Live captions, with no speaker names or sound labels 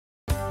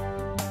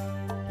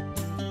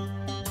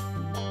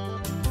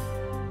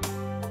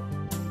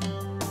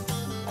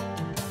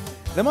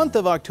The month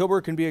of October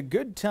can be a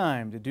good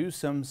time to do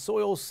some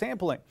soil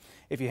sampling.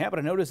 If you happen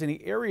to notice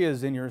any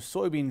areas in your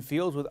soybean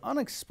fields with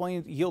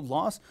unexplained yield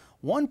loss,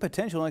 one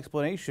potential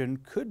explanation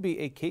could be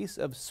a case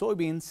of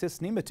soybean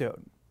cyst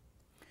nematode.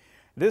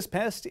 This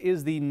pest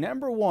is the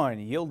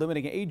 #1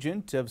 yield-limiting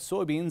agent of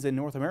soybeans in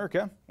North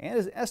America and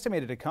is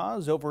estimated to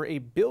cause over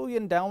 $1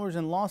 billion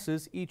in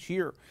losses each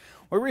year.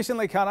 We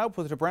recently caught up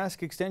with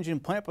Nebraska Extension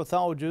plant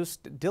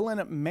pathologist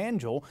Dylan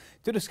Mangel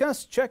to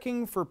discuss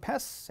checking for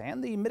pests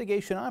and the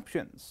mitigation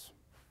options.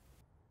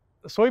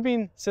 The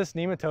soybean cyst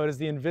nematode is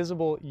the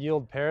invisible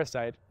yield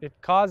parasite. It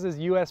causes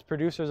U.S.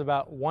 producers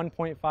about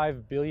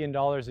 $1.5 billion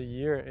a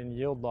year in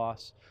yield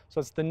loss. So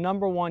it's the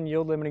 #1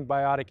 yield-limiting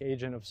biotic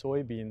agent of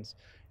soybeans.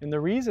 And the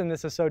reason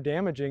this is so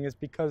damaging is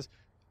because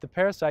the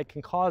parasite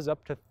can cause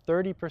up to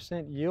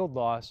 30% yield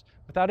loss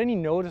without any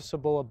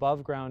noticeable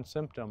above-ground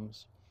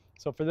symptoms.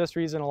 So for this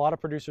reason, a lot of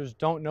producers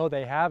don't know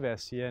they have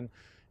SCN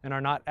and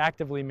are not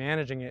actively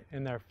managing it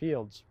in their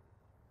fields.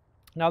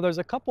 Now there's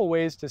a couple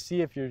ways to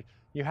see if you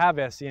have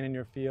SCN in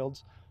your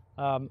fields.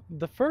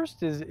 The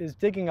first is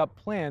digging up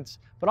plants,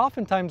 but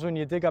oftentimes when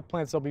you dig up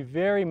plants, there'll be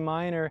very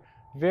minor,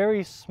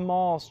 very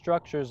small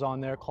structures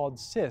on there called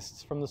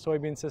cysts from the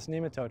soybean cyst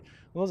nematode.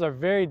 Those are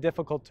very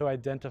difficult to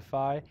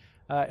identify,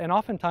 and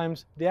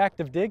oftentimes the act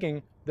of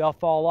digging, they'll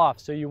fall off,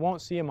 so you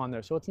won't see them on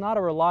there. So it's not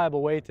a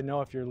reliable way to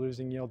know if you're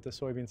losing yield to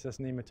soybean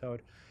cyst nematode.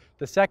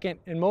 The second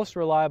and most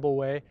reliable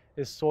way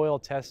is soil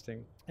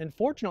testing. And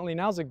fortunately,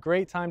 now's a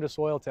great time to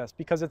soil test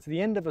because it's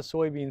the end of a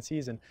soybean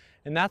season,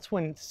 and that's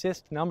when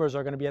cyst numbers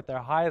are going to be at their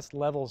highest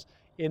levels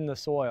in the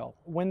soil.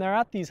 When they're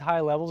at these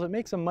high levels, it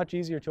makes them much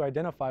easier to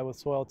identify with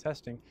soil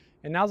testing.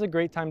 And now's a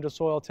great time to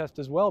soil test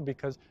as well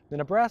because the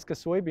Nebraska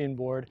Soybean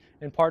Board,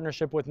 in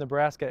partnership with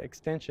Nebraska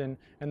Extension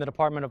and the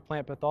Department of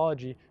Plant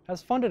Pathology,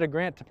 has funded a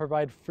grant to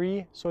provide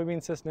free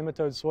soybean cyst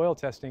nematode soil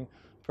testing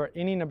for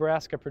any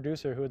Nebraska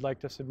producer who would like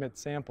to submit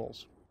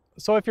samples.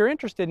 So if you're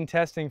interested in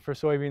testing for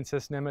soybean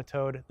cyst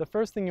nematode, the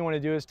first thing you want to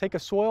do is take a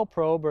soil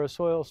probe or a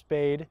soil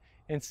spade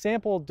and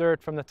sample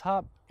dirt from the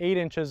top 8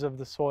 inches of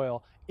the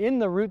soil in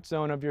the root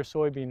zone of your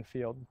soybean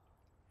field.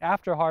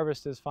 After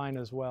harvest is fine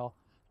as well.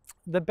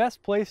 The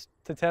best place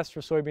to test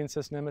for soybean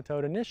cyst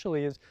nematode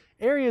initially is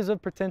areas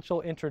of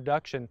potential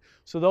introduction.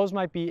 So those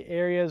might be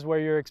areas where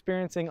you're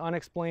experiencing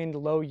unexplained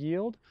low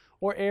yield,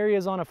 or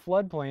areas on a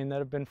floodplain that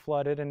have been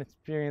flooded and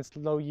experienced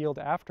low yield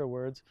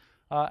afterwards,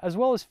 as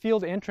well as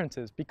field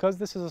entrances. Because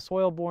this is a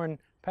soil-borne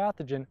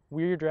pathogen,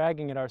 we're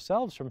dragging it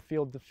ourselves from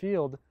field to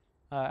field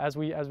as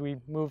we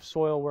move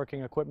soil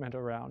working equipment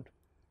around.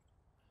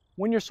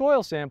 When you're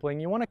soil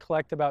sampling, you want to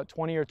collect about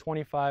 20 or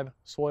 25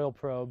 soil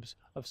probes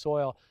of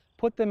soil,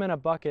 put them in a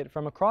bucket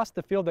from across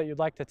the field that you'd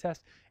like to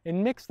test,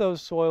 and mix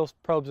those soil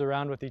probes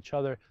around with each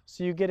other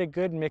so you get a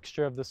good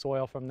mixture of the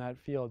soil from that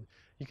field.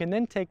 You can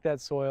then take that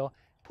soil,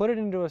 put it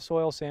into a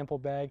soil sample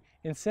bag,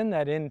 and send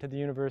that in to the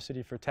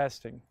university for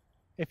testing.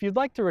 If you'd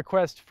like to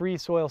request free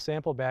soil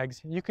sample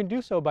bags, you can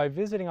do so by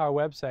visiting our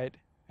website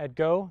at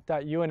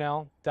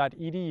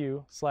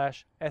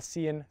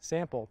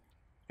go.unl.edu/scnsample,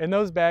 and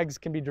those bags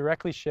can be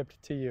directly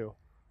shipped to you.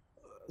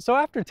 So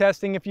after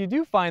testing, if you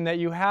do find that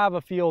you have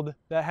a field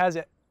that has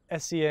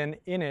SCN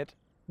in it,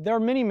 there are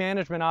many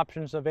management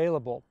options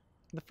available.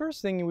 The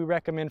first thing we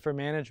recommend for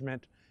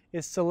management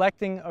is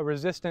selecting a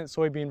resistant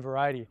soybean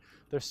variety.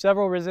 There's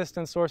several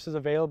resistant sources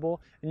available,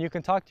 and you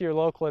can talk to your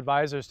local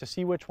advisors to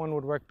see which one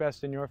would work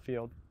best in your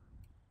field.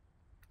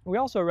 We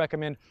also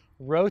recommend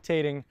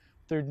rotating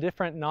through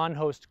different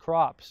non-host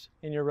crops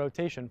in your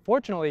rotation.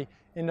 Fortunately,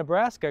 in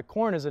Nebraska,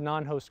 corn is a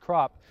non-host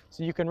crop,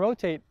 so you can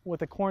rotate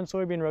with a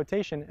corn-soybean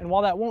rotation, and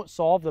while that won't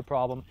solve the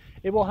problem,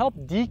 it will help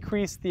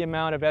decrease the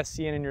amount of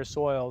SCN in your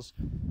soils.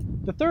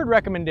 The third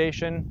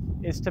recommendation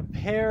is to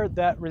pair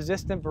that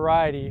resistant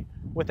variety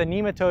with a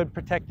nematode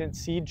protectant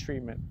seed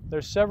treatment.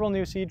 There's several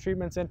new seed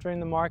treatments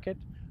entering the market.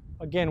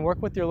 Again,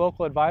 work with your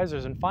local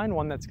advisors and find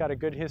one that's got a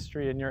good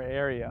history in your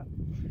area.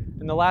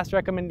 And the last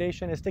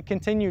recommendation is to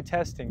continue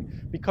testing.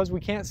 Because we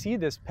can't see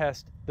this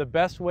pest, the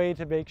best way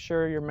to make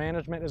sure your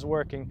management is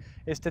working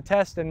is to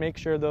test and make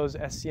sure those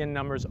SCN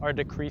numbers are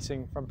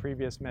decreasing from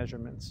previous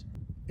measurements.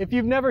 If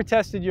you've never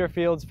tested your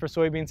fields for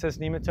soybean cyst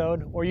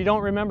nematode, or you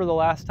don't remember the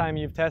last time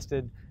you've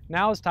tested,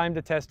 now is time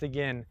to test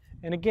again.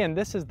 And again,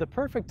 this is the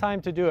perfect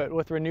time to do it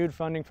with renewed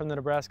funding from the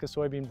Nebraska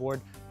Soybean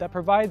Board that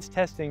provides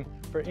testing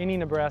for any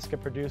Nebraska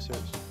producers.